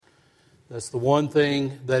That's the one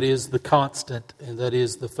thing that is the constant, and that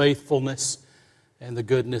is the faithfulness and the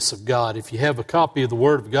goodness of God. If you have a copy of the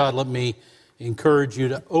Word of God, let me encourage you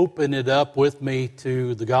to open it up with me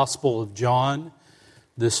to the Gospel of John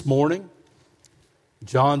this morning.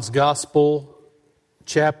 John's Gospel,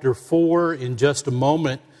 chapter 4. In just a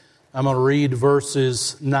moment, I'm going to read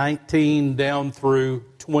verses 19 down through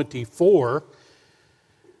 24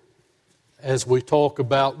 as we talk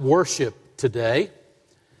about worship today.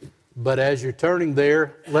 But as you're turning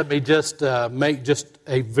there, let me just make just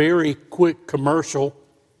a very quick commercial,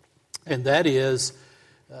 and that is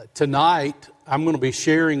tonight I'm going to be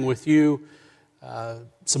sharing with you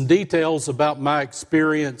some details about my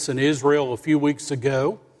experience in Israel a few weeks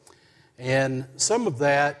ago, and some of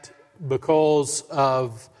that because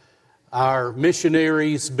of our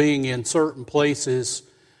missionaries being in certain places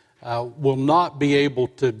will not be able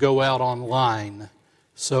to go out online.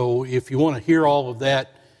 So if you want to hear all of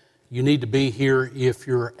that, you need to be here if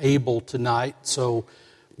you're able tonight. So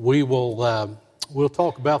we'll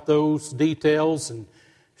talk about those details and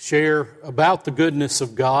share about the goodness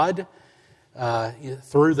of God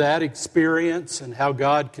through that experience and how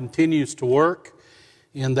God continues to work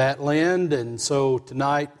in that land. And so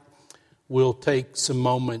tonight we'll take some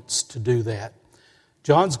moments to do that.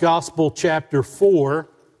 John's Gospel, chapter 4,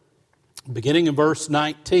 beginning in verse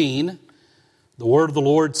 19, the word of the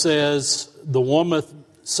Lord says, "The woman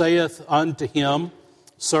saith unto him,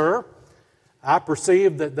 Sir, I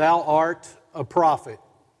perceive that thou art a prophet.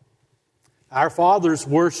 Our fathers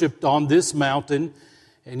worshipped on this mountain,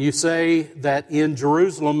 and you say that in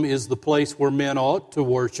Jerusalem is the place where men ought to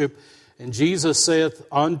worship. And Jesus saith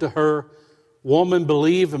unto her, Woman,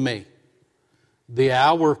 believe me, the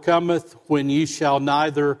hour cometh when ye shall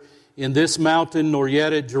neither in this mountain nor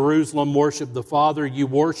yet at Jerusalem worship the Father you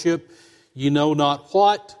worship. Ye know not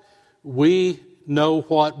what. We know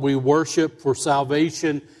what we worship, for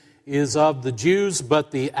salvation is of the Jews, but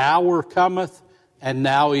the hour cometh, and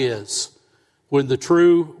now is, when the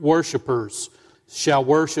true worshipers shall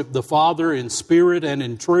worship the Father in spirit and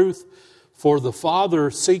in truth, for the Father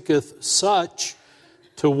seeketh such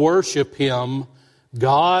to worship him.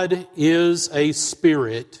 God is a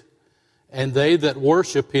spirit, and they that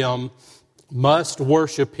worship him must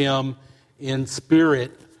worship him in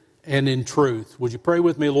spirit and in truth." Would you pray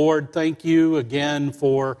with me? Lord, thank you again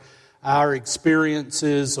for our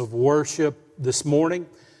experiences of worship this morning.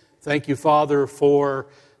 Thank you, Father, for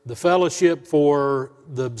the fellowship, for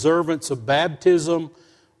the observance of baptism,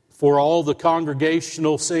 for all the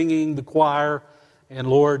congregational singing, the choir, and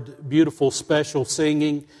Lord, beautiful special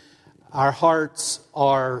singing. Our hearts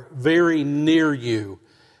are very near you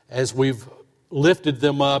as we've lifted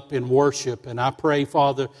them up in worship. And I pray,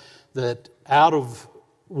 Father, that out of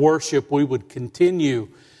worship we would continue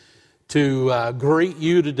to greet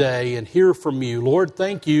you today and hear from you. Lord,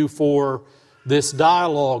 thank you for this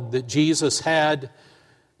dialogue that Jesus had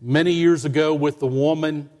many years ago with the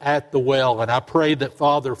woman at the well. And I pray that,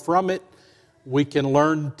 Father, from it we can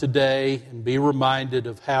learn today and be reminded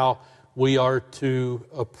of how we are to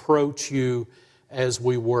approach you as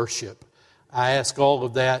we worship. I ask all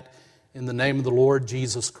of that in the name of the Lord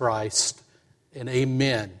Jesus Christ, and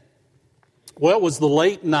amen. Well, it was the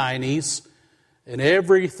late 90s, and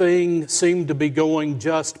everything seemed to be going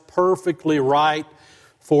just perfectly right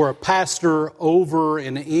for a pastor over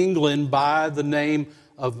in England by the name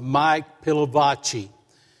of Mike Pilavachi.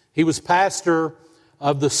 He was pastor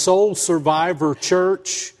of the Soul Survivor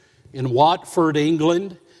Church in Watford,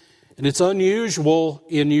 England. And it's unusual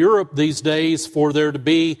in Europe these days for there to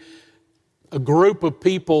be a group of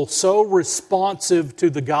people so responsive to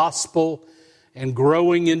the gospel and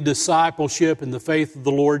growing in discipleship in the faith of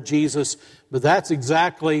the Lord Jesus. But that's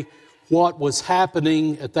exactly what was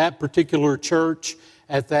happening at that particular church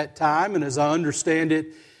at that time, and as I understand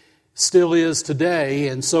it, still is today.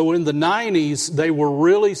 And so in the 90s, they were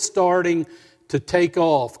really starting to take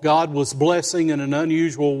off. God was blessing in an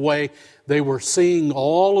unusual way. They were seeing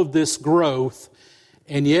all of this growth,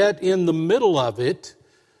 and yet in the middle of it,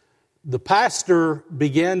 the pastor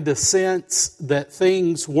began to sense that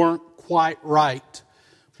things weren't quite right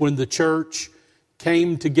when the church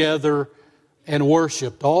came together and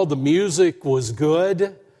worshiped. All the music was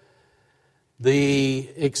good. The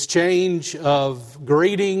exchange of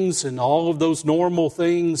greetings and all of those normal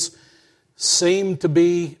things seemed to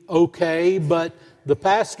be okay, but the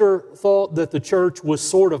pastor thought that the church was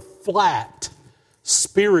sort of flat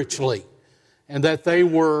spiritually and that they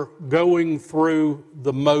were going through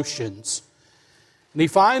the motions. And he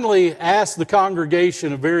finally asked the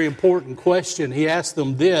congregation a very important question. He asked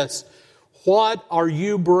them this: what are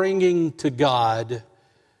you bringing to God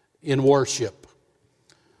in worship?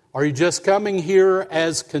 Are you just coming here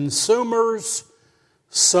as consumers,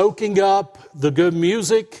 soaking up the good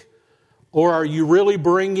music? Or are you really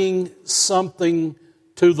bringing something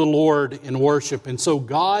to the Lord in worship? And so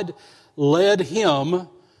God led him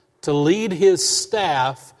to lead his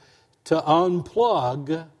staff to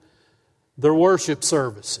unplug their worship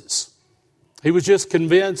services. He was just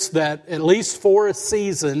convinced that, at least for a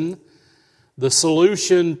season, the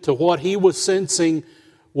solution to what he was sensing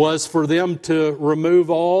was for them to remove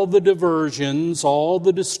all the diversions, all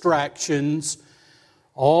the distractions,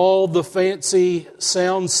 all the fancy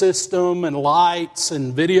sound system and lights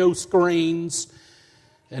and video screens,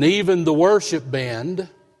 and even the worship band.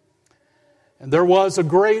 And there was a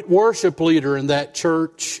great worship leader in that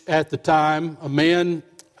church at the time, a man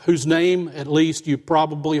whose name, at least, you've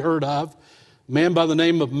probably heard of, a man by the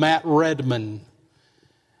name of Matt Redman.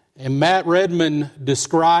 And Matt Redman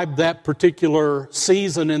described that particular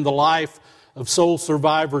season in the life of Soul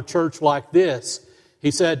Survivor Church like this.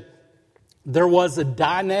 He said, there was a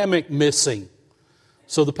dynamic missing.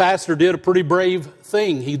 So the pastor did a pretty brave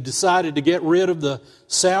thing. He decided to get rid of the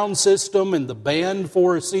sound system and the band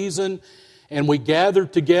for a season, and we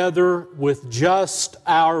gathered together with just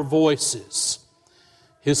our voices.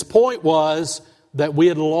 His point was that we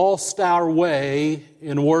had lost our way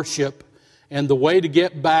in worship, and the way to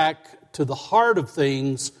get back to the heart of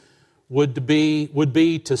things would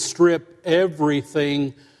be to strip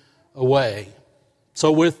everything away.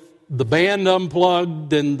 So with the band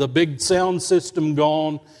unplugged and the big sound system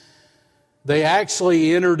gone, they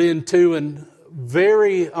actually entered into a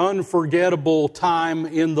very unforgettable time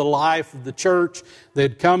in the life of the church.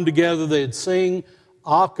 They'd come together, they'd sing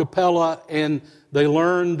a cappella, and they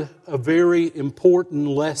learned a very important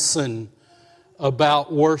lesson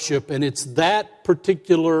about worship. And it's that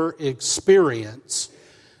particular experience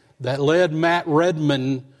that led Matt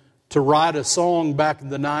Redman to write a song back in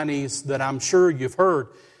the 90s that I'm sure you've heard.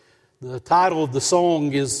 The title of the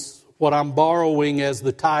song is what I'm borrowing as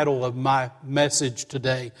the title of my message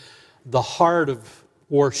today, The Heart of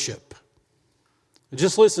Worship.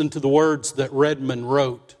 Just listen to the words that Redman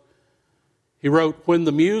wrote. He wrote, "When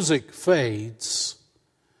the music fades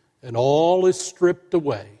and all is stripped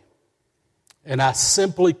away, and I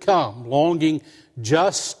simply come longing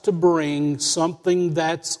just to bring something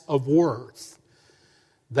that's of worth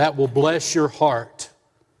that will bless your heart.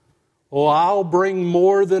 Oh, I'll bring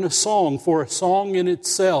more than a song, for a song in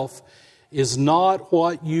itself is not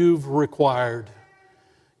what you've required.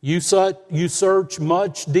 You search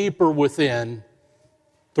much deeper within.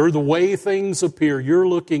 Through the way things appear, you're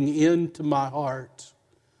looking into my heart."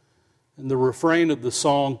 And the refrain of the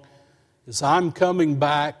song is, "I'm coming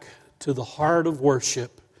back to the heart of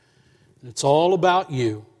worship. It's all about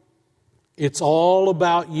you. It's all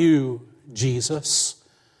about you, Jesus.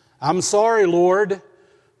 I'm sorry, Lord,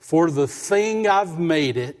 for the thing I've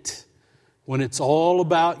made it when it's all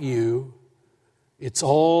about you. It's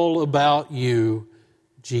all about you,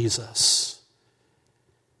 Jesus."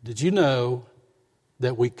 Did you know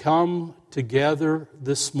that we come together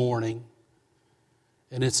this morning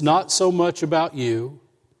and it's not so much about you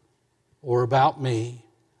or about me,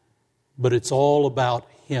 but it's all about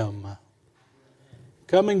Him?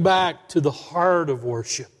 Coming back to the heart of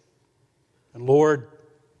worship. And Lord,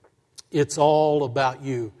 it's all about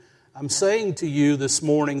you. I'm saying to you this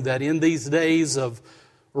morning that in these days of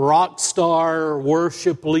rock star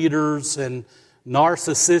worship leaders and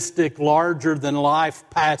narcissistic, larger-than-life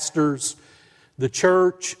pastors, the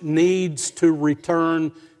church needs to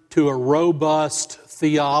return to a robust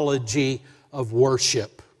theology of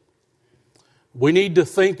worship. We need to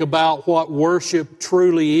think about what worship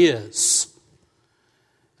truly is.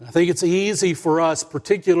 I think it's easy for us,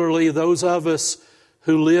 particularly those of us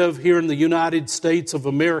who live here in the United States of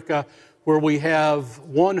America, where we have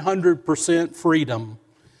 100% freedom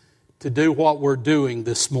to do what we're doing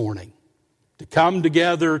this morning. To come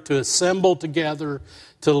together, to assemble together,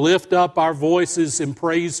 to lift up our voices in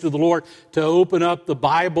praise to the Lord, to open up the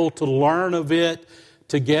Bible, to learn of it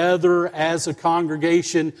together as a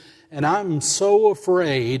congregation. And I'm so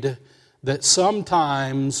afraid that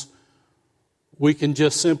sometimes we can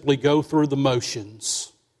just simply go through the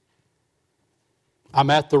motions. I'm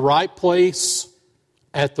at the right place,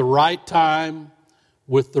 at the right time,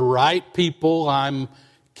 with the right people. I'm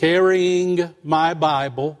carrying my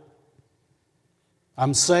Bible.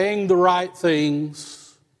 I'm saying the right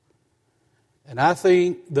things. And I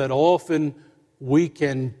think that often we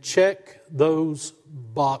can check those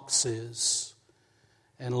boxes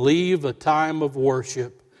and leave a time of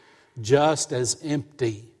worship just as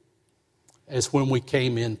empty as when we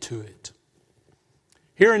came into it.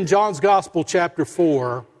 Here in John's Gospel, chapter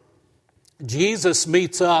 4, Jesus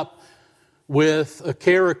meets up with a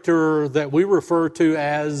character that we refer to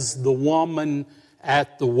as the woman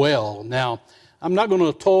at the well. Now, I'm not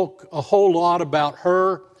going to talk a whole lot about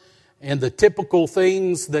her and the typical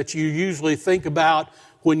things that you usually think about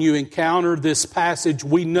when you encounter this passage.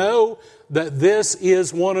 We know that this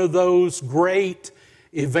is one of those great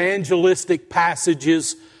evangelistic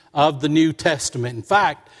passages of the New Testament. In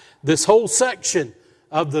fact, this whole section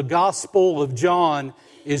of the Gospel of John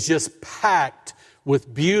is just packed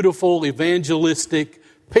with beautiful evangelistic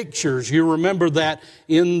pictures. You remember that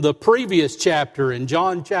in the previous chapter, in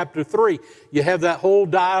John chapter 3, you have that whole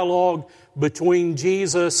dialogue between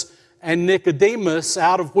Jesus and Nicodemus,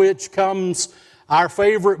 out of which comes our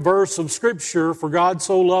favorite verse of Scripture, for God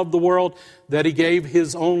so loved the world that He gave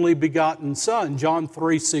His only begotten Son, John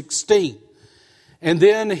 3:16. And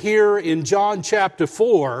then here in John chapter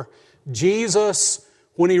 4, Jesus,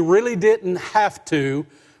 when He really didn't have to,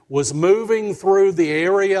 was moving through the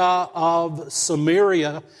area of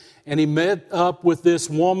Samaria, and He met up with this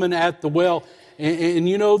woman at the well. And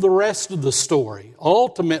you know the rest of the story.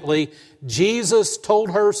 Ultimately, Jesus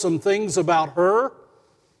told her some things about her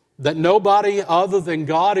that nobody other than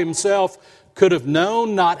God Himself could have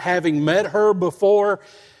known, not having met her before.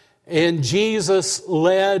 And Jesus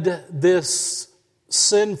led this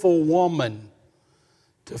sinful woman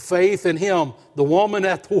to faith in Him. The woman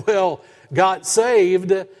at the well got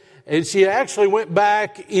saved, and she actually went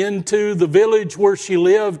back into the village where she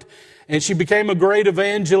lived, and she became a great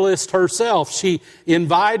evangelist herself. She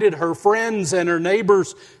invited her friends and her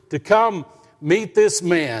neighbors to come meet this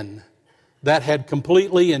man that had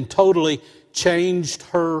completely and totally changed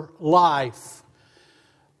her life.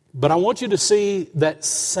 But I want you to see that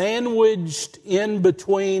sandwiched in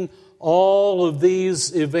between all of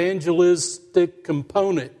these evangelistic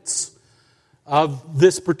components of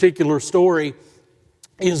this particular story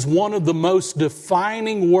is one of the most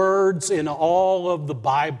defining words in all of the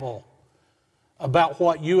Bible about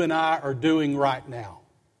what you and I are doing right now.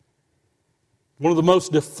 One of the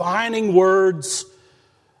most defining words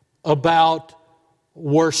about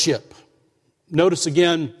worship. Notice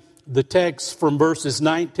again the text from verses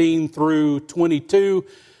 19 through 22.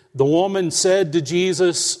 The woman said to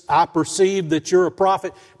Jesus, I perceive that you're a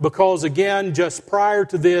prophet, because again, just prior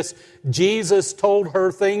to this, Jesus told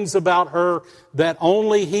her things about her that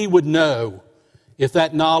only He would know if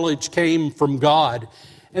that knowledge came from God.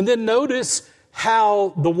 And then notice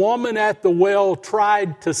how the woman at the well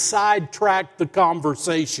tried to sidetrack the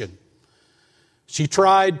conversation. She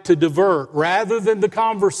tried to divert. Rather than the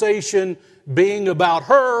conversation being about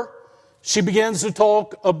her, she begins to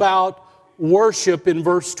talk about worship in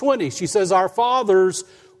verse 20. She says, our fathers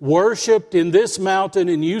worshipped in this mountain,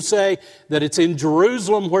 and you say that it's in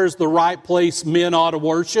Jerusalem where's the right place men ought to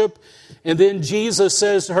worship. And then Jesus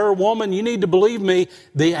says to her, woman, you need to believe me,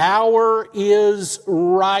 the hour is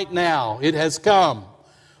right now. It has come,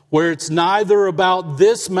 where it's neither about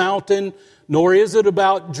this mountain, nor is it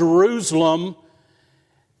about Jerusalem.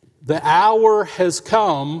 The hour has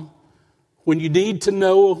come when you need to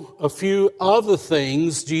know a few other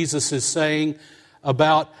things, Jesus is saying,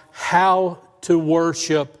 about how to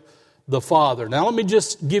worship the Father. Now let me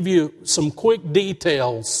just give you some quick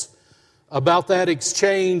details about that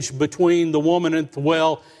exchange between the woman at the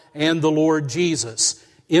well and the Lord Jesus.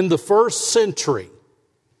 In the first century,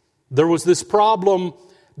 there was this problem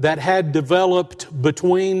that had developed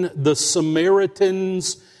between the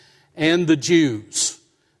Samaritans and the Jews.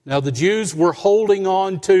 Now the Jews were holding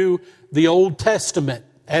on to the Old Testament,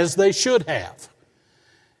 as they should have.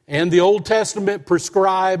 And the Old Testament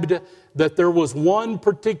prescribed that there was one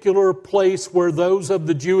particular place where those of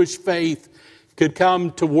the Jewish faith could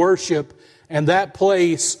come to worship, and that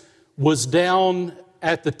place was down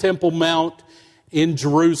at the Temple Mount in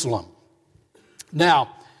Jerusalem.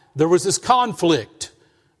 Now, there was this conflict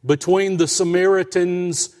between the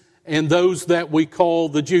Samaritans and those that we call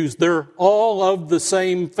the Jews. They're all of the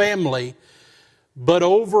same family, but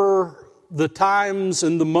over the times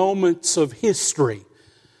and the moments of history,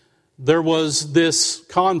 there was this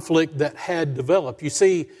conflict that had developed. You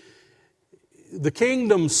see, the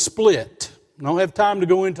kingdom split. I don't have time to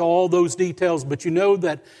go into all those details, but you know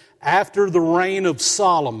that after the reign of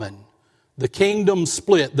Solomon, the kingdom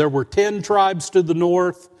split. There were 10 tribes to the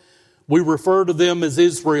north. We refer to them as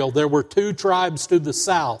Israel. There were 2 tribes to the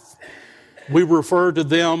south. We refer to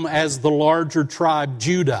them as the larger tribe,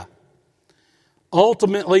 Judah.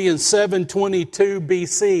 Ultimately, in 722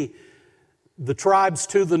 BC, the tribes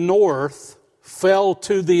to the north fell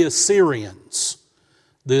to the Assyrians.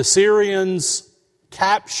 The Assyrians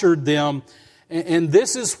captured them, and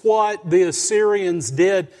this is what the Assyrians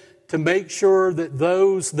did to make sure that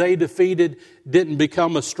those they defeated didn't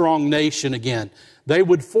become a strong nation again. They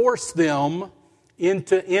would force them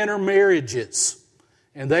into intermarriages,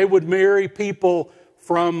 and they would marry people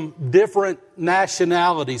from different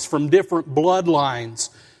nationalities, from different bloodlines,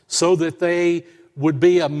 so that they would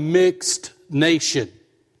be a mixed nation.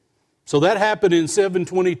 So that happened in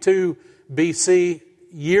 722 BC.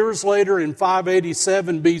 Years later, in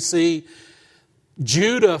 587 BC,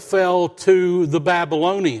 Judah fell to the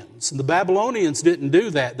Babylonians. And the Babylonians didn't do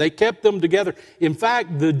that. They kept them together. In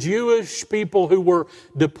fact, the Jewish people who were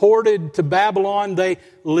deported to Babylon, they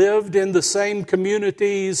lived in the same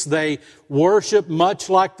communities. They worshiped much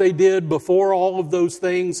like they did before all of those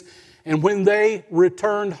things. And when they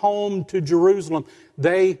returned home to Jerusalem,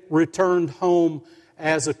 they returned home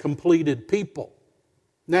as a completed people.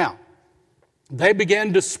 Now, they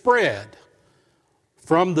began to spread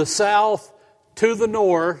from the south to the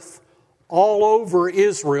north all over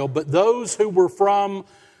Israel. But those who were from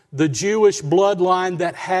the Jewish bloodline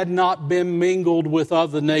that had not been mingled with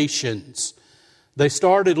other nations, they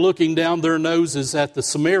started looking down their noses at the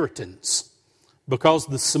Samaritans, because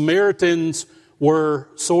the Samaritans were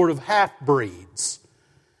sort of half-breeds.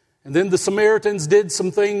 And then the Samaritans did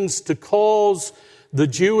some things to cause the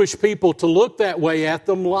Jewish people to look that way at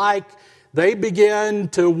them, like they began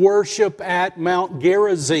to worship at Mount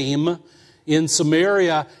Gerizim in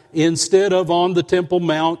Samaria instead of on the Temple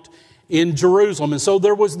Mount in Jerusalem. And so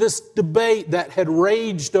there was this debate that had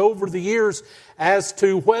raged over the years as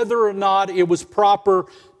to whether or not it was proper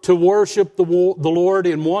to worship the Lord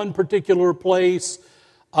in one particular place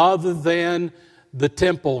other than the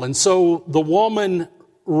temple. And so the woman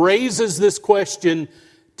raises this question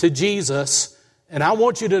to Jesus, and I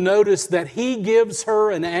want you to notice that he gives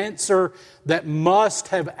her an answer that must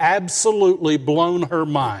have absolutely blown her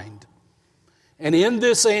mind. And in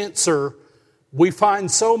this answer, we find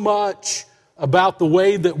so much about the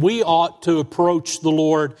way that we ought to approach the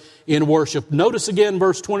Lord in worship. Notice again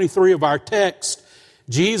verse 23 of our text.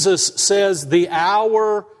 Jesus says, "The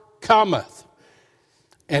hour cometh,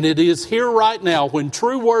 and it is here right now, when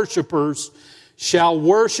true worshipers shall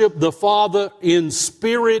worship the Father in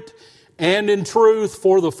spirit and in truth,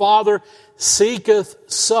 for the Father seeketh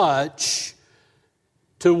such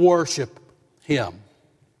to worship Him."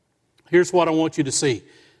 Here's what I want you to see.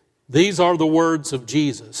 These are the words of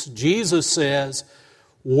Jesus. Jesus says,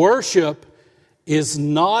 worship is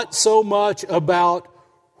not so much about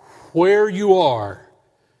where you are,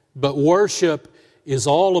 but worship is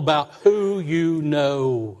all about who you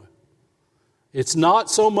know. It's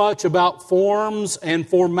not so much about forms and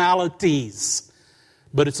formalities,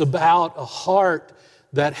 but it's about a heart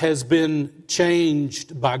that has been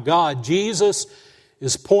changed by God. Jesus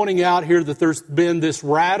is pointing out here that there's been this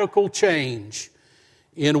radical change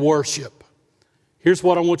in worship. Here's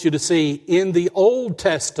what I want you to see. In the Old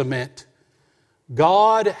Testament,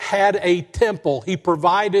 God had a temple. He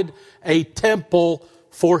provided a temple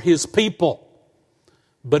for His people.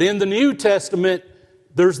 But in the New Testament,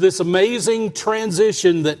 there's this amazing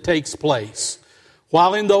transition that takes place.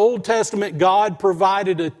 While in the Old Testament, God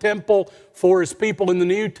provided a temple for His people, in the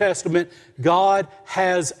New Testament, God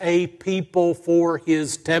has a people for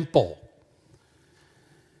His temple.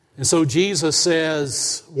 And so Jesus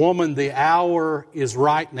says, woman, the hour is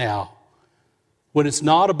right now, when it's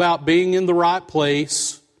not about being in the right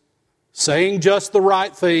place, saying just the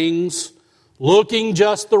right things, looking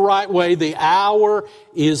just the right way. The hour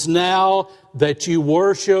is now that you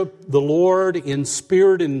worship the Lord in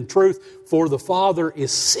spirit and in truth, for the Father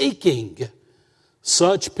is seeking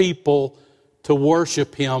such people to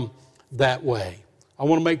worship Him that way. I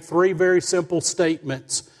want to make 3 very simple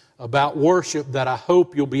statements about worship that I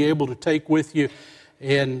hope you'll be able to take with you,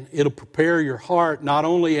 and it'll prepare your heart not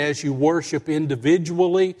only as you worship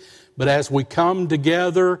individually, but as we come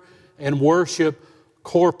together and worship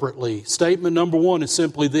corporately. Statement number 1 is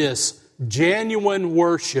simply this: genuine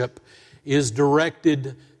worship is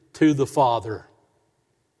directed to the Father.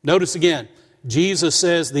 Notice again, Jesus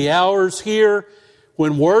says, the hour's here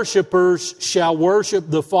when worshipers shall worship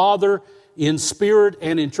the Father in spirit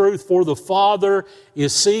and in truth, for the Father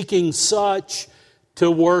is seeking such to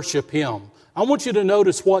worship Him. I want you to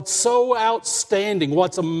notice what's so outstanding,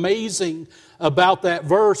 what's amazing about that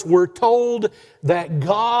verse. We're told that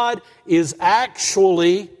God is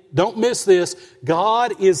actually, don't miss this,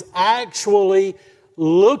 God is actually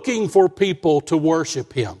looking for people to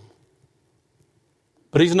worship Him.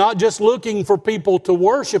 But He's not just looking for people to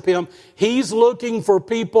worship Him, He's looking for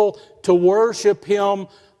people to worship Him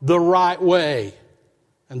the right way.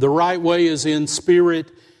 And the right way is in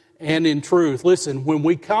spirit and in truth. Listen, when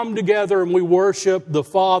we come together and we worship the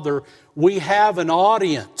Father, we have an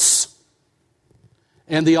audience.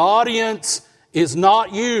 And the audience is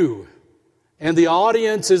not you. And the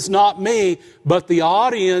audience is not me, but the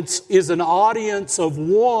audience is an audience of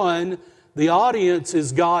one. The audience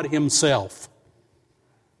is God Himself.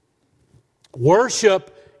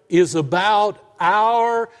 Worship is about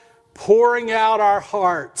our pouring out our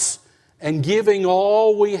hearts and giving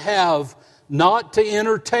all we have, not to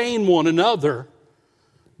entertain one another,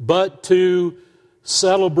 but to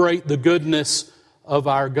celebrate the goodness of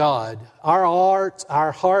our God. Our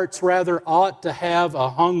hearts rather ought to have a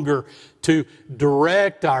hunger to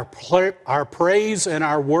direct our praise and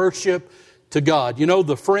our worship to God. You know,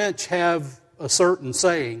 the French have a certain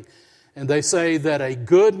saying, and they say that a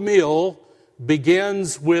good meal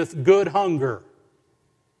begins with good hunger.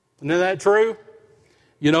 Isn't that true?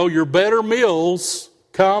 You know, your better meals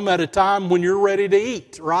come at a time when you're ready to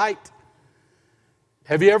eat, right?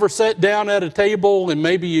 Have you ever sat down at a table and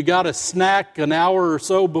maybe you got a snack an hour or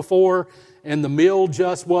so before and the meal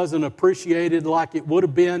just wasn't appreciated like it would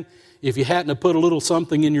have been if you hadn't have put a little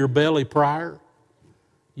something in your belly prior?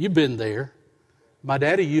 You've been there. My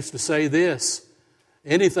daddy used to say this,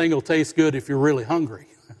 anything will taste good if you're really hungry.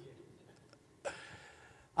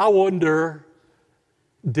 I wonder,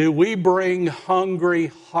 do we bring hungry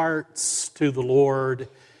hearts to the Lord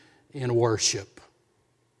in worship?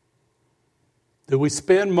 Do we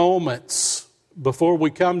spend moments before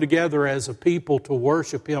we come together as a people to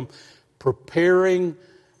worship Him, preparing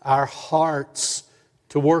our hearts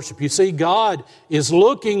to worship? You see, God is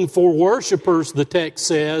looking for worshipers, the text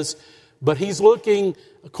says, but He's looking,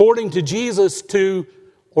 according to Jesus,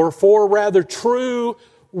 for true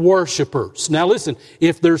worshipers. Now listen,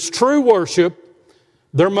 if there's true worship,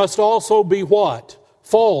 there must also be what?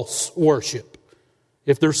 False worship.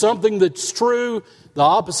 If there's something that's true, the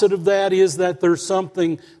opposite of that is that there's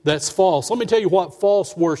something that's false. Let me tell you what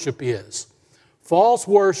false worship is. False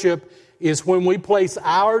worship is when we place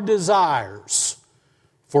our desires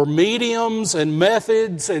for mediums and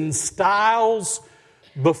methods and styles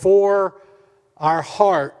before our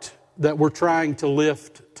heart that we're trying to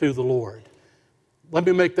lift to the Lord. Let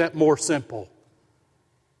me make that more simple.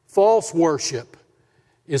 False worship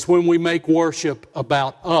is when we make worship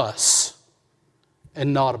about us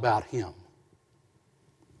and not about Him.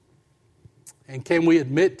 And can we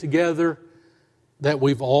admit together that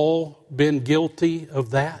we've all been guilty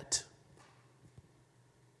of that?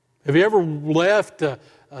 Have you ever left a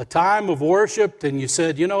time of worship and you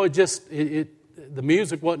said, you know, the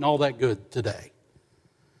music wasn't all that good today?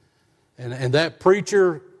 And that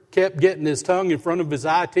preacher kept getting his tongue in front of his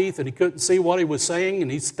eye teeth and he couldn't see what he was saying and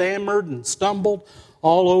he stammered and stumbled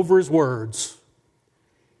all over his words.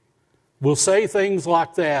 We'll say things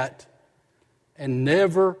like that and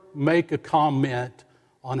never make a comment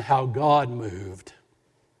on how God moved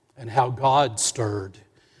and how God stirred.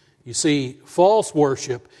 You see, false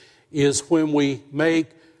worship is when we make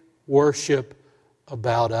worship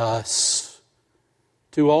about us.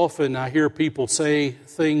 Too often I hear people say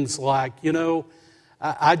things like, you know,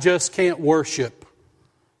 I just can't worship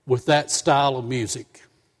with that style of music.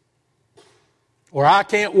 Or I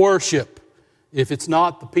can't worship if it's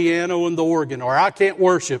not the piano and the organ. Or I can't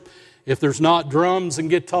worship if there's not drums and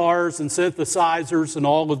guitars and synthesizers and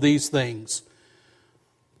all of these things.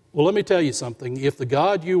 Well, let me tell you something. If the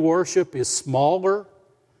God you worship is smaller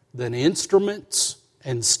than instruments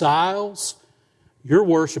and styles, you're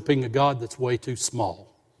worshiping a God that's way too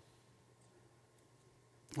small.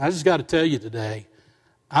 I just got to tell you today,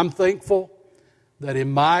 I'm thankful that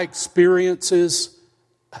in my experiences,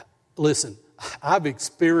 listen, I've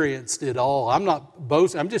experienced it all. I'm not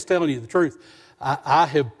boasting. I'm just telling you the truth. I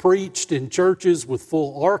have preached in churches with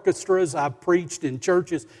full orchestras. I've preached in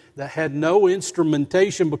churches that had no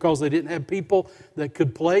instrumentation because they didn't have people that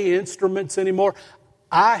could play instruments anymore.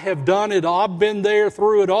 I have done it. I've been there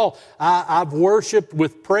through it all. I've worshiped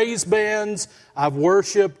with praise bands. I've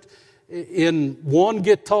worshiped in one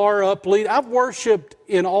guitar up lead. I've worshiped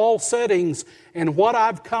in all settings. And what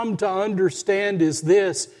I've come to understand is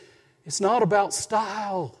this. It's not about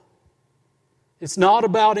style. It's not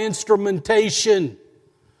about instrumentation.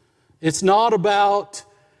 It's not about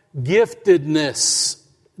giftedness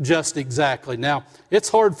just exactly. Now, it's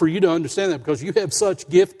hard for you to understand that because you have such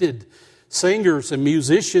gifted singers and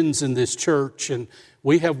musicians in this church, and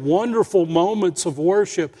we have wonderful moments of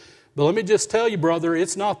worship. But let me just tell you, brother,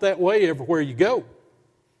 it's not that way everywhere you go.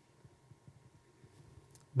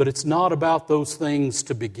 But it's not about those things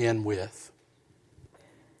to begin with.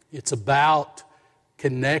 It's about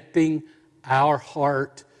connecting our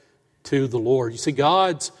heart to the Lord. You see,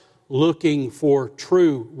 God's looking for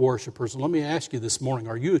true worshipers. And let me ask you this morning,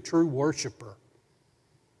 are you a true worshiper?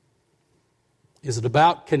 Is it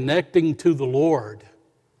about connecting to the Lord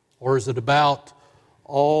Or is it about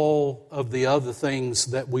all of the other things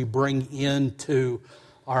that we bring into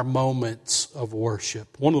our moments of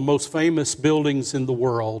worship? One of the most famous buildings in the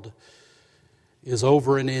world is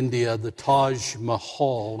over in India, the Taj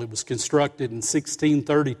Mahal. It was constructed in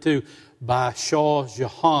 1632 by Shah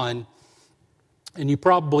Jahan. And you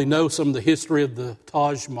probably know some of the history of the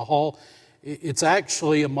Taj Mahal. It's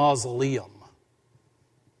actually a mausoleum.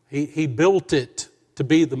 He built it to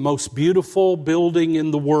be the most beautiful building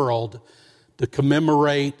in the world to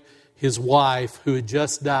commemorate his wife who had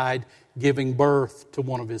just died giving birth to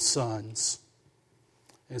one of his sons.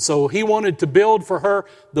 And so he wanted to build for her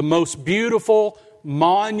the most beautiful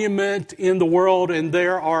monument in the world, and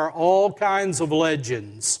there are all kinds of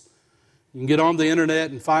legends. You can get on the internet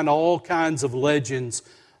and find all kinds of legends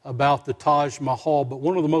about the Taj Mahal, but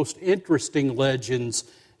one of the most interesting legends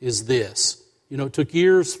is this. It took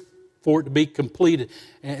years for it to be completed,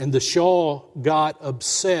 and the Shah got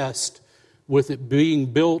obsessed with it being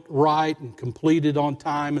built right and completed on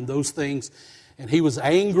time and those things. And he was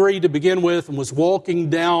angry to begin with and was walking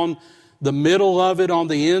down the middle of it on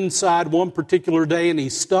the inside one particular day, and he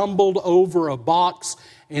stumbled over a box,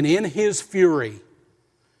 and in his fury,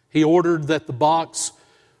 he ordered that the box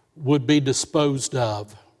would be disposed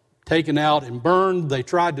of, taken out and burned. They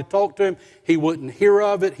tried to talk to him. He wouldn't hear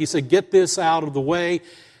of it. He said, "Get this out of the way."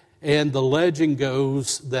 And the legend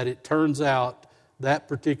goes that it turns out that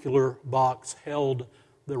particular box held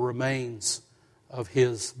the remains of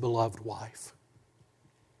his beloved wife.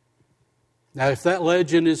 Now, if that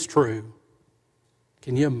legend is true,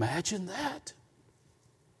 can you imagine that?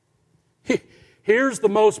 Here's the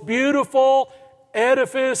most beautiful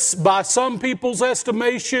edifice, by some people's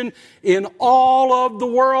estimation, in all of the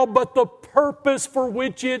world, but the purpose for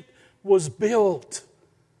which it was built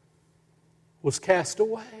was cast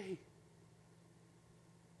away.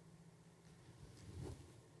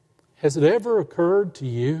 Has it ever occurred to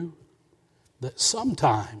you that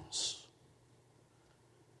sometimes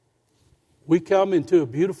we come into a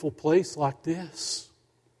beautiful place like this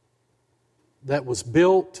that was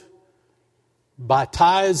built by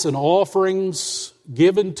tithes and offerings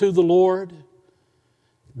given to the Lord,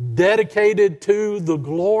 dedicated to the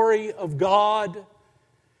glory of God,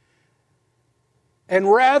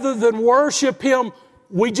 and rather than worship Him,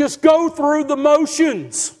 we just go through the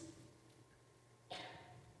motions.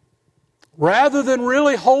 Rather than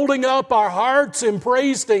really holding up our hearts in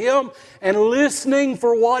praise to Him and listening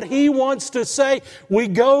for what He wants to say, we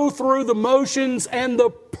go through the motions, and the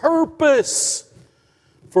purpose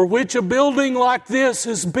for which a building like this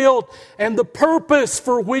is built and the purpose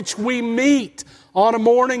for which we meet on a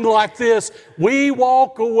morning like this, we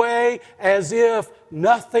walk away as if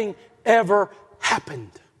nothing ever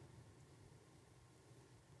happened.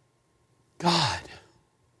 God,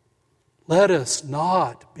 let us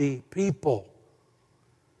not be people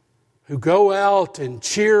who go out and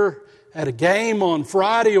cheer at a game on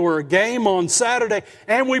Friday or a game on Saturday,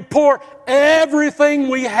 and we pour everything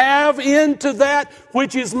we have into that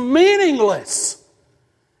which is meaningless.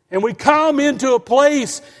 And we come into a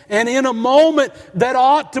place and in a moment that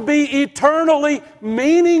ought to be eternally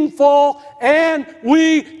meaningful, and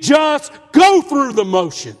we just go through the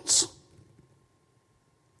motions.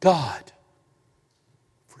 God,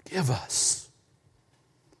 forgive us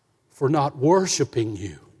for not worshiping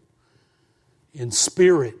You in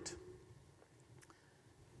spirit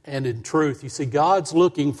and in truth. You see, God's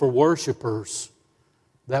looking for worshipers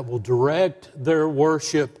that will direct their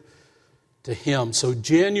worship to Him. So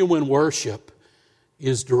genuine worship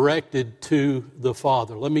is directed to the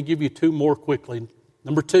Father. Let me give you two more quickly.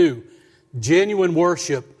 Number two, genuine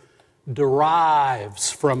worship derives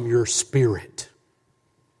from your spirit.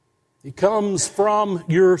 It comes from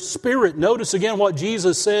your spirit. Notice again what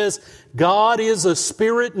Jesus says. God is a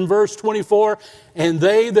spirit in verse 24, and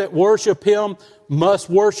they that worship Him must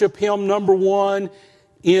worship Him, number one,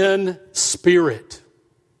 in spirit.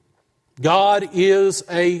 God is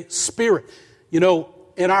a spirit.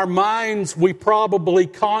 In our minds, we probably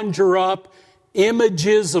conjure up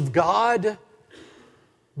images of God,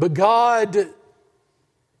 but God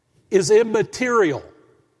is immaterial.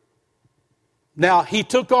 Now, He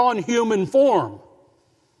took on human form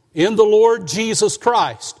in the Lord Jesus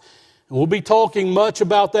Christ. And we'll be talking much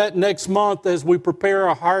about that next month as we prepare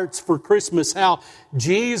our hearts for Christmas, how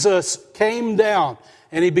Jesus came down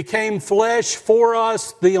and He became flesh for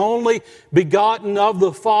us, the only begotten of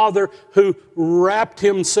the Father, who wrapped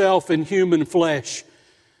Himself in human flesh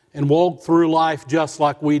and walked through life just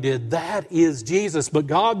like we did. That is Jesus. But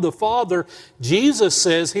God the Father, Jesus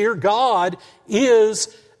says here, God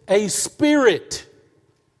is a spirit.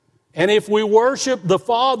 And if we worship the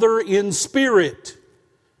Father in spirit,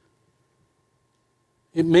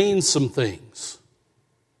 It means some things.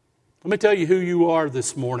 Let me tell you who you are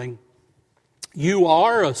this morning. You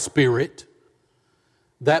are a spirit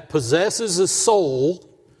that possesses a soul,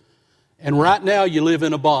 and right now you live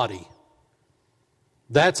in a body.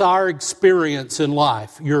 That's our experience in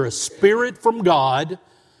life. You're a spirit from God,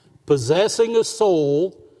 possessing a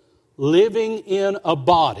soul, living in a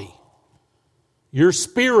body. Your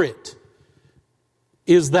spirit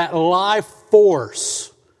is that life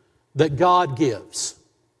force that God gives.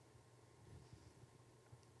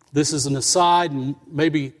 This is an aside, and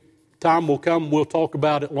maybe time will come, we'll talk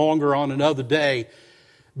about it longer on another day.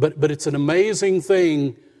 But it's an amazing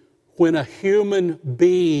thing when a human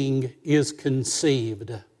being is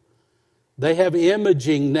conceived. They have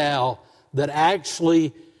imaging now that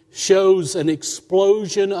actually shows an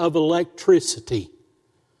explosion of electricity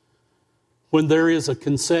when there is a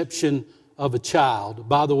conception of a child.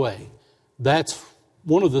 By the way, that's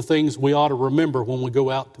one of the things we ought to remember when we go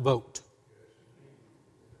out to vote.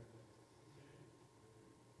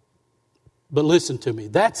 But listen to me,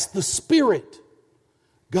 that's the Spirit.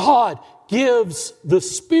 God gives the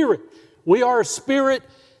Spirit. We are a spirit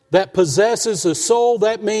that possesses a soul.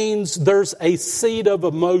 That means there's a seed of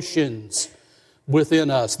emotions within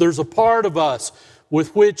us. There's a part of us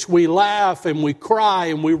with which we laugh and we cry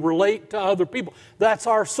and we relate to other people. That's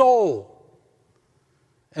our soul.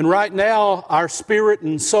 And right now, our spirit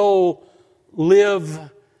and soul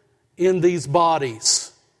live in these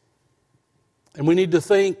bodies. And we need to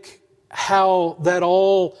think how that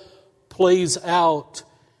all plays out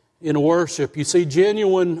in worship. You see,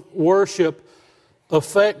 genuine worship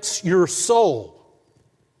affects your soul.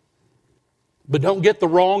 But don't get the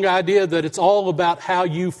wrong idea that it's all about how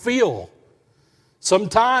you feel.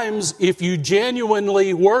 Sometimes, if you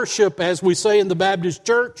genuinely worship, as we say in the Baptist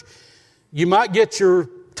church, you might get your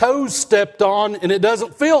toes stepped on and it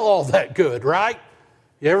doesn't feel all that good, right?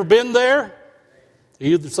 You ever been there?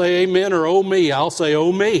 You either say amen or oh me. I'll say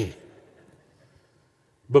oh me.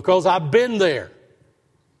 Because I've been there.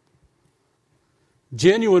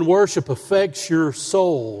 Genuine worship affects your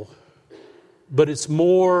soul, but it's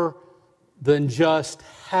more than just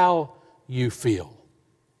how you feel.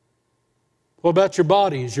 What about your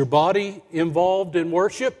body? Is your body involved in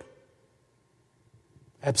worship?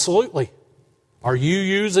 Absolutely. Are you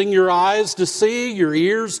using your eyes to see, your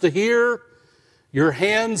ears to hear, your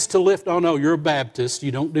hands to lift? Oh no, you're a Baptist.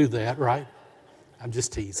 You don't do that, right? I'm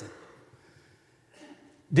just teasing.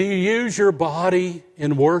 Do you use your body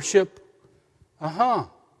in worship?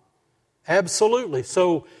 Absolutely.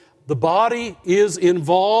 So the body is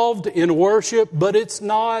involved in worship, but it's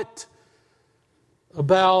not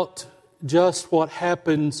about just what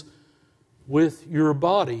happens with your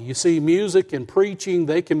body. You see, music and preaching,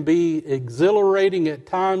 they can be exhilarating at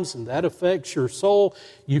times, and that affects your soul.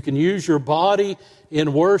 You can use your body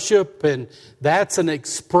in worship, and that's an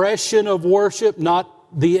expression of worship,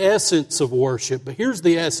 not the essence of worship. But here's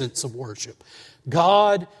the essence of worship.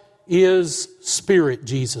 God is spirit,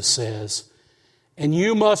 Jesus says, and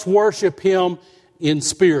you must worship Him in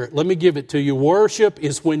spirit. Let me give it to you. Worship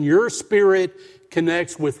is when your spirit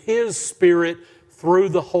connects with His Spirit through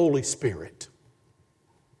the Holy Spirit.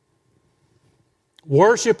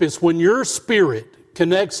 Worship is when your spirit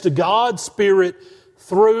connects to God's Spirit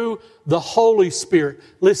through the Holy Spirit.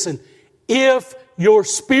 Listen, if your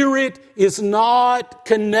spirit is not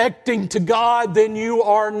connecting to God, then you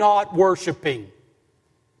are not worshiping.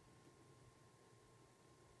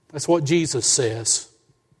 That's what Jesus says.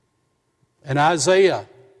 And Isaiah,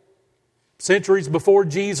 centuries before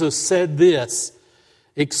Jesus said this,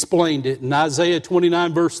 explained it. In Isaiah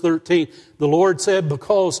 29 verse 13, the Lord said,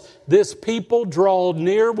 because this people draw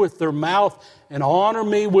near with their mouth and honor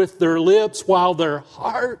me with their lips, while their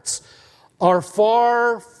hearts are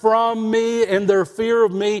far from me, and their fear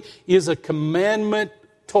of me is a commandment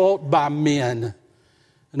taught by men.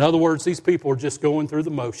 In other words, these people are just going through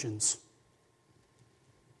the motions.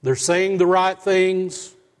 They're saying the right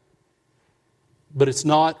things, but it's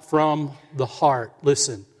not from the heart.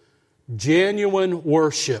 Listen, genuine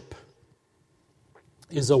worship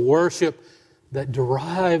is a worship that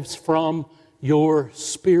derives from your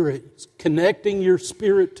spirit, connecting your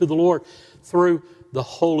spirit to the Lord through the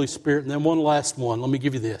Holy Spirit. And then one last one. Let me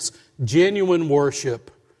give you this. Genuine worship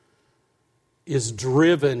is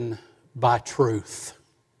driven by truth.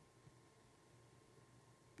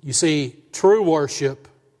 You see, true worship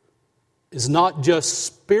is not just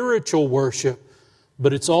spiritual worship,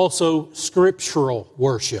 but it's also scriptural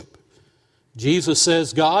worship. Jesus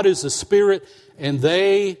says God is a spirit, and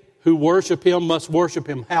they who worship Him must worship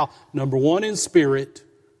Him how? Number one, in spirit,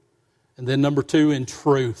 and then number two, in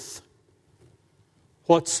truth.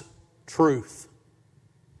 What's truth?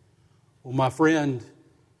 Well, my friend,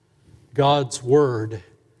 God's Word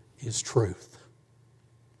is truth.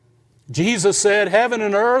 Jesus said, heaven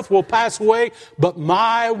and earth will pass away, but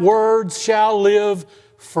my words shall live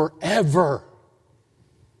forever.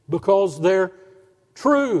 Because they're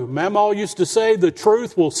true. Mamaw used to say, the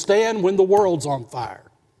truth will stand when the world's on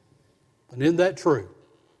fire. And isn't that true?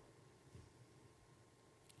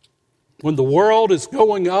 When the world is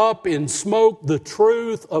going up in smoke, the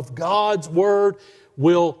truth of God's Word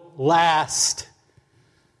will last.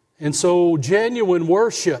 And so genuine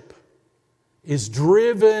worship is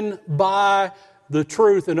driven by the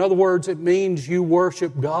truth. In other words, it means you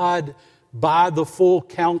worship God by the full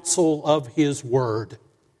counsel of His Word.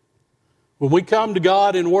 When we come to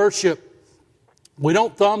God in worship, we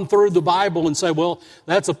don't thumb through the Bible and say, well,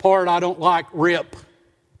 that's a part I don't like, rip.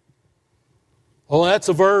 Oh, that's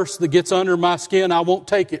a verse that gets under my skin, I won't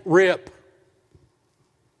take it, rip.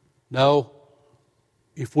 No,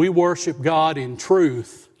 if we worship God in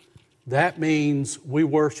truth, that means we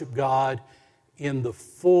worship God in the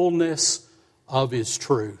fullness of His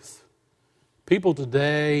truth. People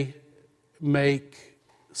today make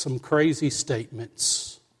some crazy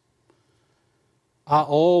statements. I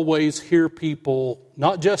always hear people,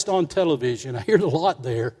 not just on television, I hear it a lot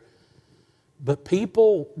there, but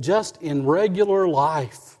people just in regular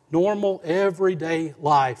life, normal, everyday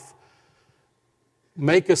life,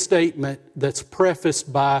 make a statement that's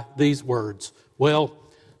prefaced by these words. Well,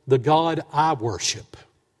 the God I worship.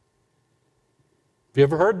 Have you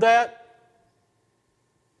ever heard that?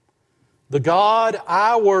 The God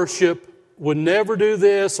I worship would never do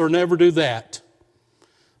this or never do that.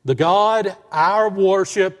 The God I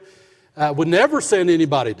worship would never send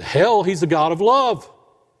anybody to hell. He's a God of love.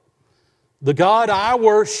 The God I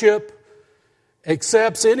worship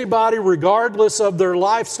accepts anybody regardless of their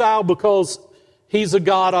lifestyle because He's a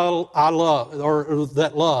God I love or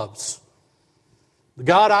that loves. The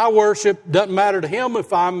God I worship doesn't matter to Him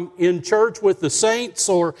if I'm in church with the saints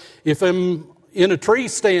or if I'm in a tree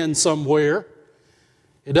stand somewhere.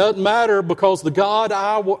 It doesn't matter because the God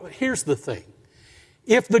here's the thing.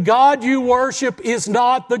 If the God you worship is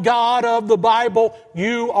not the God of the Bible,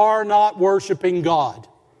 you are not worshiping God.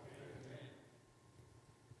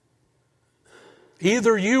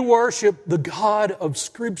 Either you worship the God of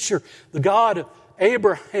Scripture, the God of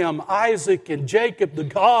Abraham, Isaac, and Jacob, the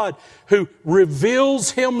God who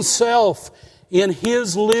reveals Himself in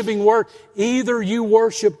His living Word. Either you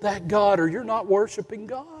worship that God or you're not worshiping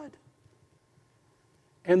God.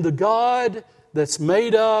 And the God that's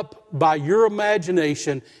made up by your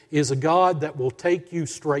imagination is a God that will take you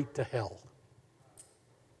straight to hell.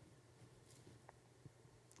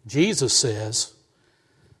 Jesus says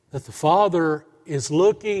that the Father is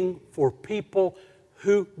looking for people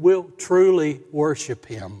who will truly worship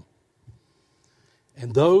Him.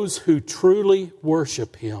 And those who truly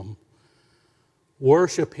worship Him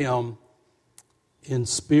in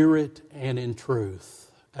spirit and in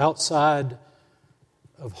truth. Outside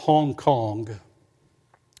of Hong Kong,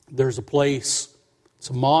 there's a place, it's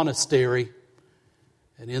a monastery,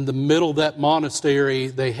 and in the middle of that monastery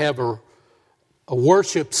they have a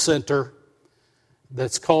worship center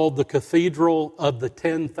that's called the Cathedral of the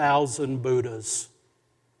 10,000 Buddhas.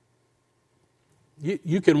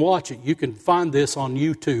 You can watch it. You can find this on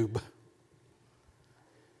YouTube.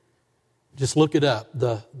 Just look it up.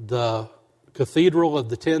 The Cathedral of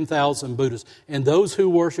the 10,000 Buddhas. And those who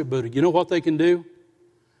worship Buddha, you know what they can do?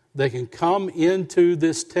 They can come into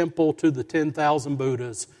this temple to the 10,000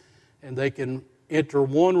 Buddhas, and they can enter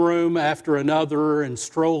one room after another and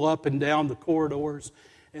stroll up and down the corridors.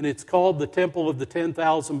 And it's called the Temple of the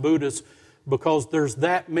 10,000 Buddhas because there's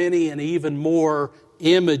that many and even more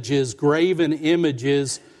images, graven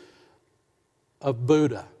images of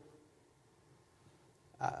Buddha.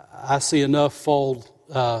 I see enough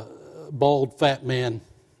bald fat men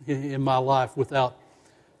in my life without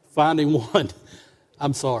finding one.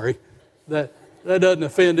 I'm sorry. That doesn't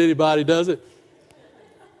offend anybody, does it?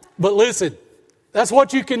 But listen, that's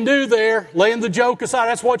what you can do there. Laying the joke aside,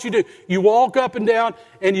 that's what you do. You walk up and down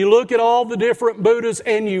and you look at all the different Buddhas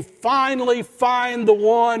and you finally find the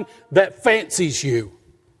one that fancies you.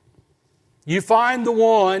 You find the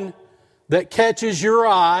one that catches your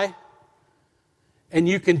eye, and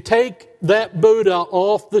you can take that Buddha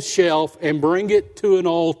off the shelf and bring it to an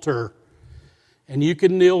altar, and you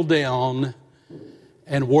can kneel down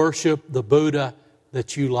and worship the Buddha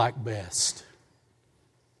that you like best.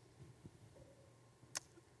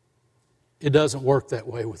 It doesn't work that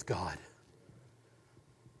way with God.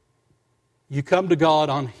 You come to God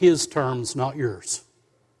on His terms, not yours.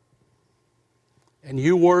 And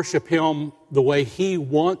you worship Him the way He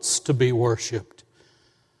wants to be worshiped,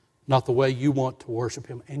 not the way you want to worship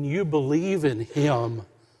Him, and you believe in Him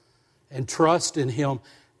and trust in Him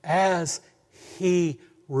as He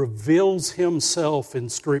reveals Himself in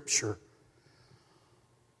Scripture,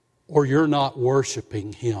 or you're not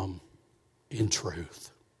worshiping Him in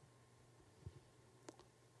truth.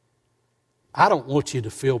 I don't want you to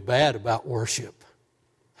feel bad about worship.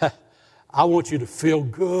 I want you to feel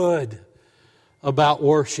good about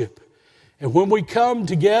worship. And when we come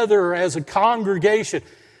together as a congregation,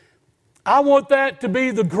 I want that to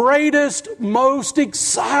be the greatest, most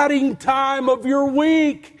exciting time of your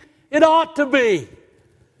week. It ought to be.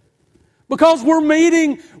 Because we're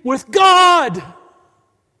meeting with God,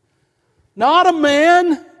 not a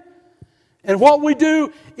man. And what we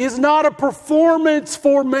do is not a performance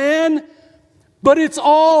for man, but it's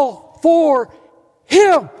all for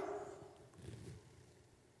Him.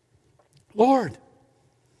 Lord,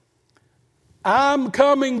 I'm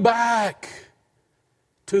coming back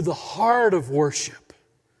to the heart of worship.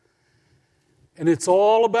 And it's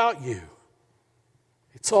all about You.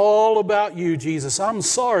 It's all about You, Jesus. I'm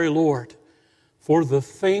sorry, Lord, for the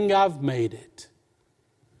thing I've made it.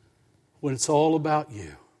 When it's all about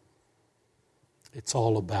You. It's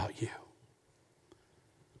all about You.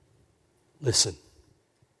 Listen,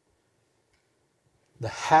 the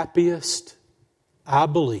happiest, I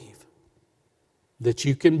believe, that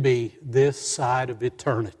you can be this side of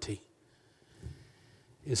eternity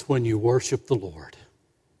is when you worship the Lord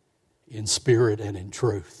in spirit and in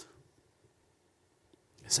truth.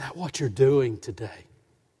 Is that what you're doing today?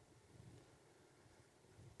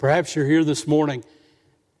 Perhaps you're here this morning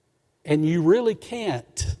and you really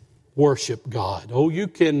can't worship God. Oh, you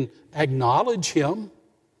can acknowledge Him.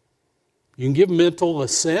 You can give mental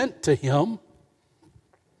assent to Him.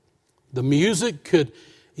 The music could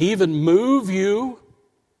even move you.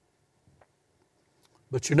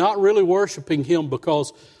 But you're not really worshiping Him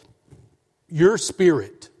because your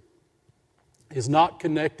spirit is not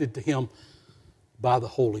connected to Him by the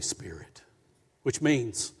Holy Spirit, which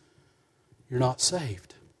means you're not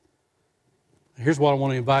saved. Here's what I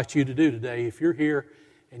want to invite you to do today. If you're here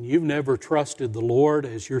and you've never trusted the Lord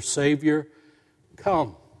as your Savior,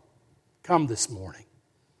 come. Come this morning.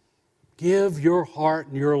 Give your heart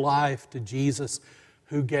and your life to Jesus,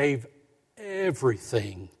 who gave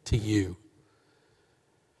everything to you.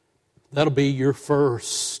 That'll be your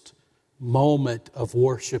first moment of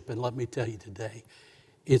worship. And let me tell you today,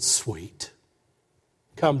 it's sweet.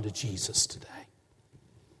 Come to Jesus today.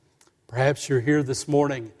 Perhaps you're here this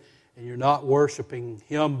morning and you're not worshiping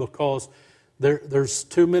Him because there's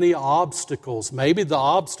too many obstacles. Maybe the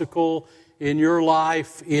obstacle in your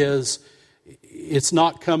life is it's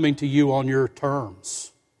not coming to you on your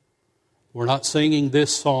terms. We're not singing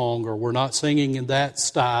this song, or we're not singing in that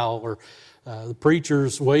style, or the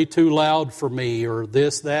preacher's way too loud for me, or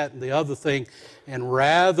this, that, and the other thing. And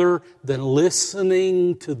rather than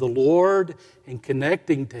listening to the Lord and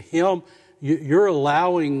connecting to Him, you're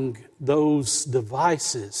allowing those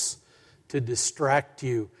devices to distract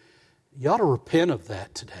you. You ought to repent of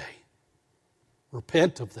that today.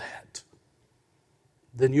 Repent of that.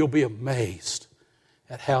 Then you'll be amazed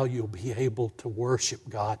at how you'll be able to worship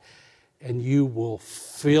God. And you will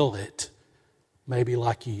feel it maybe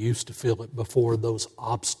like you used to feel it before those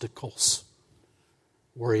obstacles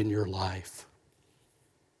were in your life.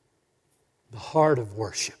 The heart of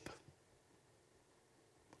worship.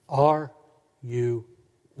 Are you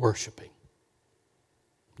worshiping?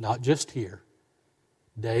 Not just here,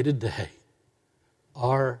 day to day.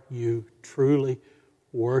 Are you truly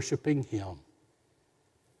worshiping Him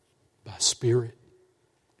by spirit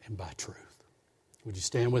and by truth? Would you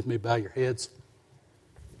stand with me, bow your heads?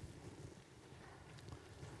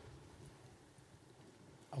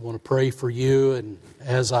 I want to pray for you, and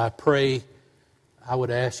as I pray, I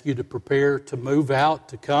would ask you to prepare to move out,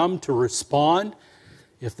 to come, to respond,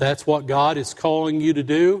 if that's what God is calling you to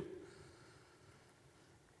do.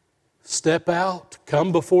 Step out,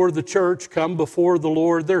 come before the church, come before the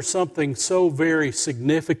Lord. There's something so very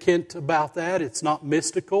significant about that. It's not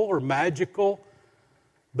mystical or magical,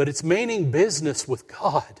 but it's meaning business with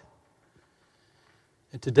God.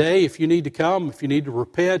 And today, if you need to come, if you need to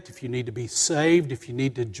repent, if you need to be saved, if you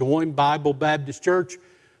need to join Bible Baptist Church,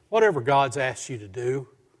 whatever God's asked you to do,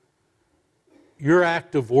 your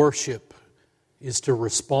act of worship is to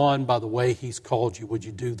respond by the way He's called you. Would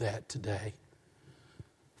you do that today?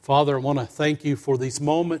 Father, I want to thank You for these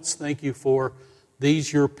moments. Thank You for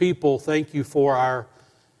these, Your people. Thank You for our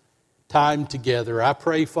time together. I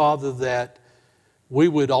pray, Father, that we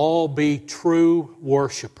would all be true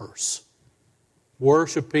worshipers,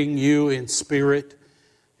 worshiping You in spirit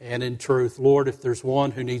and in truth. Lord, if there's one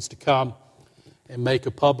who needs to come and make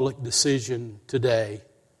a public decision today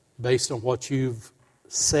based on what you've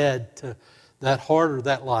said to that heart or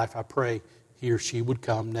that life, I pray he or she would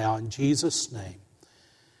come now in Jesus' name.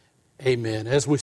 Amen. As we